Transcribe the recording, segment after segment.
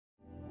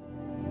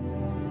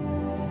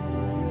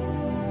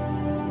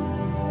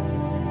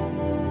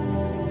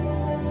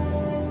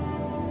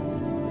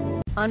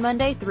On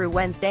Monday through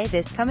Wednesday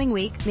this coming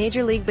week,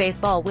 Major League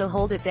Baseball will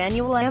hold its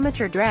annual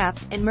amateur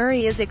draft, and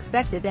Murray is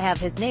expected to have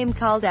his name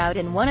called out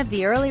in one of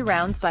the early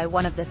rounds by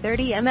one of the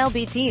 30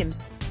 MLB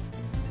teams.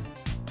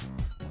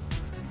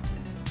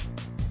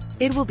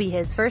 It will be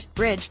his first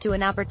bridge to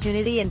an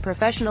opportunity in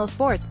professional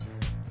sports.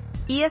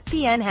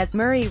 ESPN has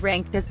Murray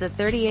ranked as the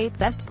 38th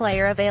best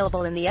player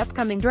available in the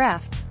upcoming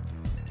draft.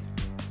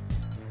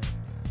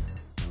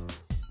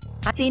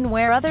 I've seen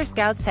where other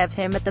scouts have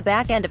him at the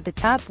back end of the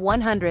top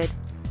 100.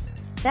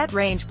 That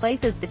range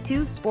places the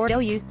two-sport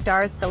OU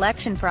star's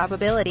selection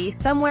probability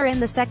somewhere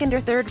in the second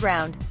or third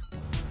round.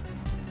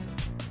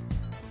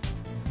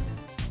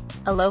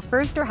 A low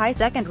first or high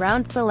second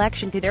round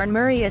selection could earn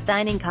Murray a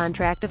signing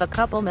contract of a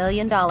couple $1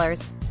 million.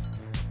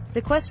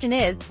 The question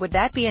is, would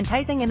that be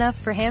enticing enough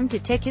for him to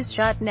take his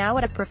shot now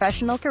at a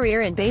professional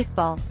career in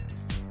baseball?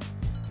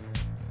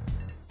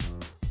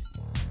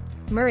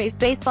 Murray's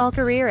baseball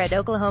career at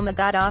Oklahoma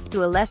got off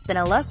to a less than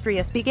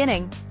illustrious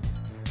beginning.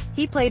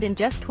 He played in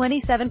just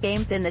 27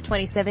 games in the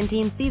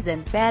 2017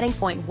 season, batting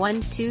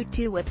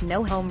 .122 with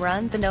no home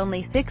runs and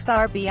only 6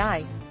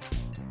 RBI.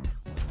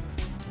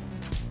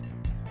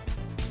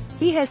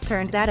 He has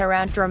turned that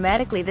around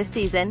dramatically this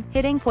season,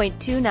 hitting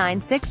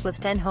 .296 with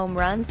 10 home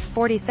runs,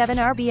 47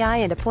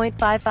 RBI and a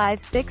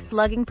 .556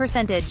 slugging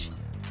percentage.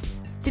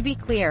 To be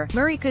clear,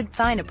 Murray could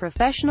sign a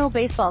professional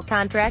baseball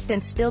contract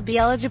and still be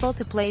eligible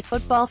to play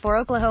football for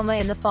Oklahoma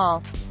in the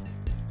fall.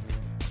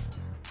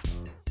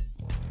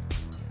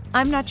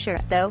 I'm not sure,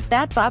 though,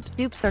 that Bob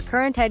Stoops or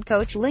current head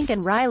coach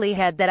Lincoln Riley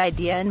had that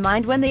idea in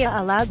mind when they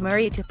allowed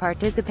Murray to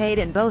participate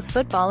in both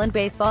football and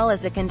baseball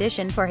as a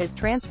condition for his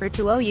transfer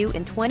to OU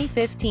in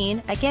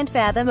 2015. I can't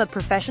fathom a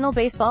professional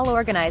baseball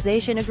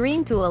organization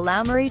agreeing to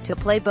allow Murray to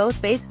play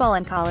both baseball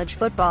and college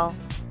football.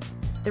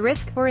 The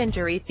risk for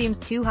injury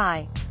seems too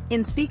high.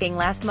 In speaking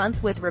last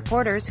month with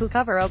reporters who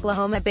cover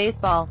Oklahoma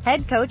baseball,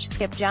 head coach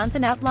Skip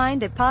Johnson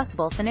outlined a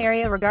possible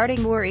scenario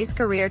regarding Murray's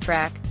career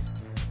track.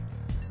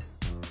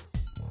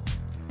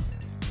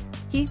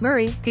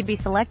 Murray, could be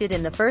selected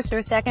in the first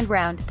or second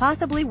round,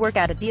 possibly work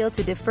out a deal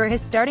to defer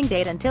his starting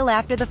date until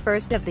after the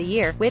first of the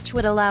year, which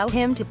would allow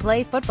him to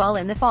play football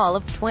in the fall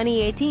of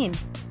 2018.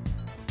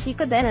 He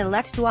could then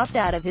elect to opt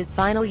out of his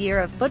final year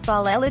of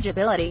football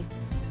eligibility.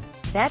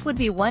 That would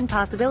be one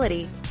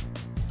possibility.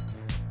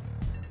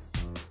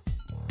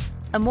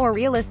 A more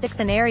realistic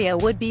scenario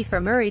would be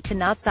for Murray to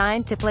not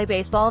sign to play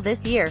baseball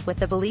this year, with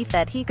the belief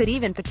that he could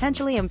even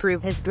potentially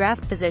improve his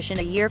draft position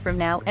a year from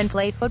now, and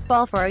play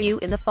football for OU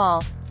in the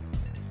fall.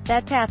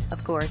 That path,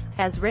 of course,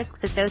 has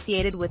risks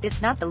associated with it,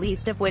 not the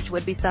least of which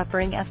would be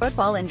suffering a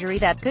football injury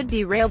that could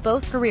derail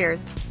both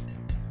careers.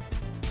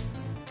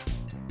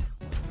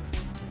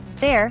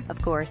 There,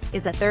 of course,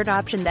 is a third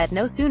option that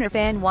no Sooner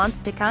fan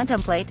wants to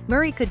contemplate.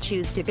 Murray could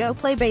choose to go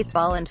play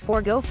baseball and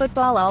forego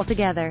football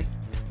altogether.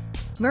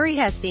 Murray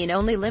has seen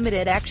only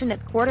limited action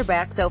at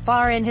quarterback so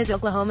far in his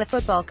Oklahoma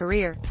football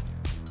career.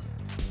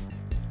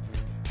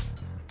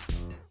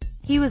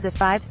 He was a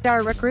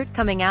five-star recruit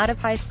coming out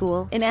of high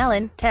school in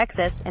Allen,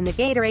 Texas, and the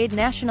Gatorade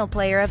National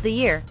Player of the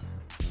Year.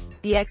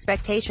 The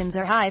expectations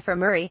are high for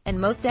Murray,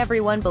 and most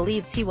everyone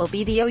believes he will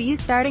be the OU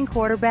starting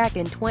quarterback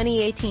in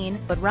 2018,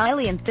 but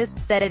Riley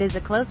insists that it is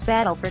a close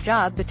battle for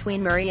job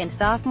between Murray and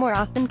sophomore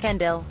Austin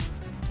Kendall.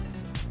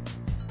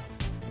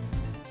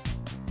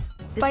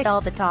 Despite all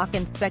the talk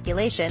and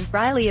speculation,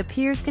 Riley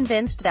appears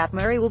convinced that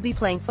Murray will be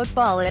playing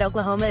football at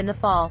Oklahoma in the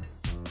fall.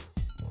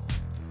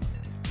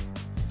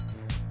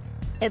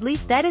 At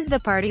least that is the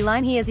party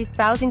line he is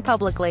espousing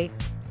publicly.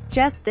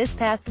 Just this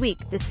past week,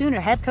 the Sooner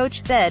head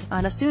coach said,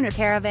 on a Sooner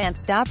Caravan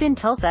stop in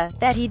Tulsa,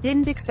 that he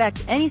didn't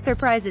expect any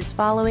surprises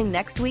following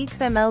next week's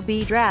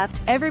MLB Draft.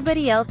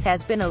 Everybody else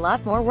has been a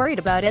lot more worried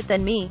about it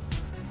than me.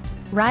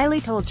 Riley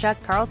told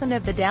Chuck Carlton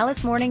of the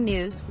Dallas Morning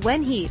News,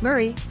 when he,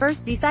 Murray,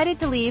 first decided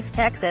to leave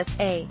Texas,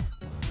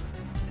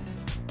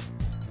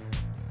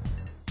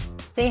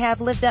 They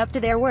have lived up to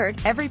their word,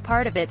 every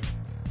part of it.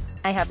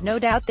 I have no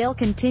doubt they'll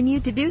continue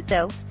to do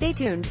so. Stay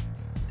tuned.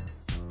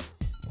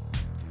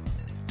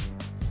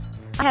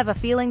 I have a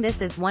feeling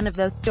this is one of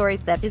those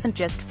stories that isn't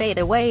just fade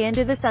away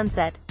into the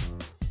sunset.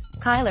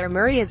 Kyler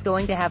Murray is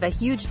going to have a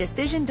huge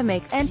decision to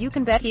make, and you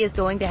can bet he is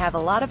going to have a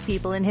lot of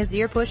people in his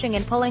ear pushing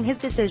and pulling his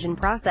decision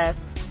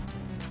process.